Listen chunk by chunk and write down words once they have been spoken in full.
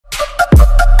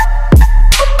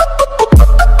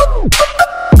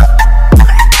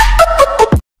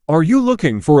Are you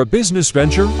looking for a business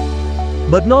venture,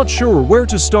 but not sure where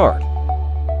to start?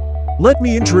 Let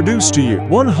me introduce to you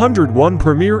 101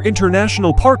 Premier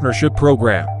International Partnership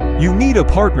Program. You need a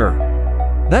partner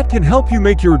that can help you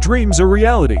make your dreams a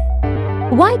reality.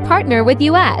 Why partner with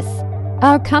US?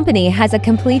 Our company has a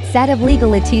complete set of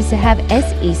legalities to have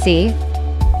SEC,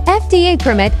 FDA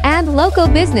permit and local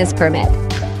business permit.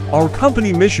 Our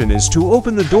company mission is to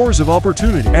open the doors of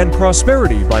opportunity and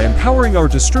prosperity by empowering our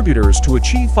distributors to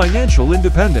achieve financial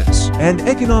independence and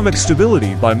economic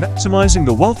stability by maximizing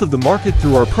the wealth of the market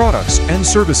through our products and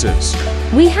services.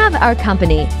 We have our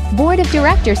company board of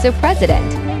directors or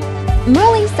president,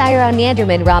 Merling Syra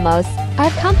Nanderman Ramos, our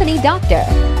company doctor.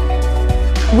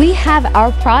 We have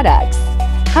our products.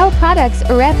 Our products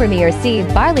are Premier Seed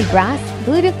Barley Grass,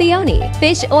 Glutathione,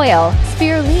 Fish Oil,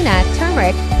 Spirulina,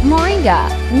 Turmeric, Moringa,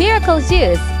 Miracle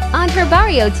Juice, and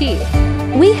Herbario Tea.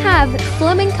 We have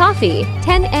Slimming Coffee,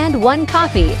 10-and-1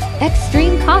 Coffee,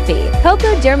 Extreme Coffee,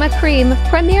 Cocoa Derma Cream,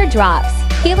 Premier Drops,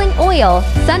 Healing Oil,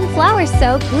 Sunflower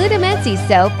Soap, Glutamancy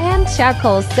Soap, and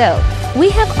Charcoal Soap. We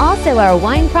have also our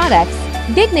wine products,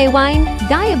 Vigne Wine,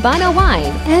 Diabano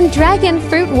Wine, and Dragon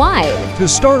Fruit Wine. To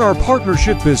start our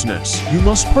partnership business, you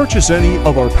must purchase any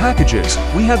of our packages.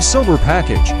 We have Silver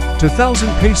Package to 1,000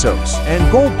 pesos and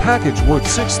Gold Package worth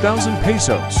 6,000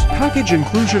 pesos. Package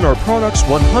inclusion are products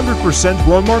 100%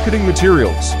 raw marketing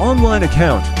materials, online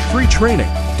account, free training,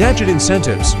 gadget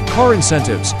incentives, car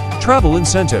incentives, travel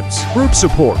incentives, group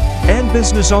support, and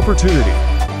business opportunity.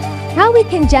 How we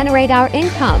can generate our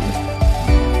income.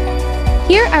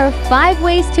 Here are 5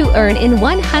 ways to earn in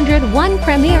 101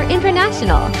 Premier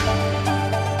International.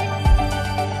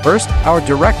 First, our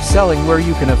direct selling, where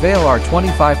you can avail our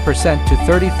 25% to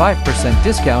 35%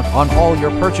 discount on all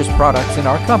your purchase products in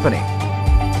our company.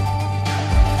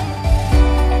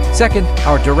 Second,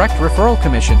 our direct referral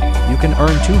commission. You can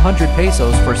earn 200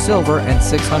 pesos for silver and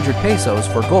 600 pesos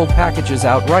for gold packages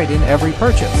outright in every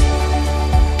purchase.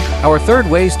 Our third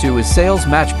ways to is sales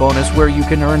match bonus, where you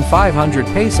can earn 500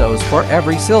 pesos for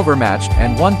every silver matched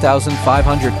and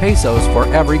 1,500 pesos for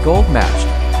every gold matched.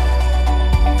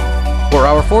 For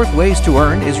our fourth ways to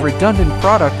earn is redundant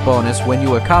product bonus, when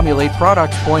you accumulate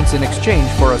product points in exchange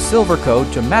for a silver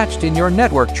code to matched in your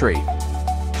network tree.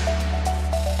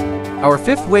 Our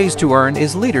fifth ways to earn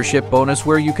is leadership bonus,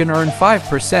 where you can earn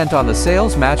 5% on the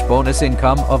sales match bonus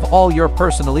income of all your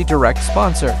personally direct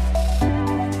sponsor.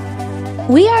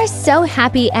 We are so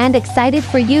happy and excited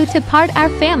for you to part our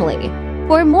family.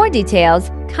 For more details,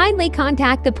 kindly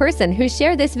contact the person who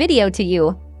shared this video to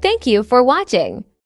you. Thank you for watching.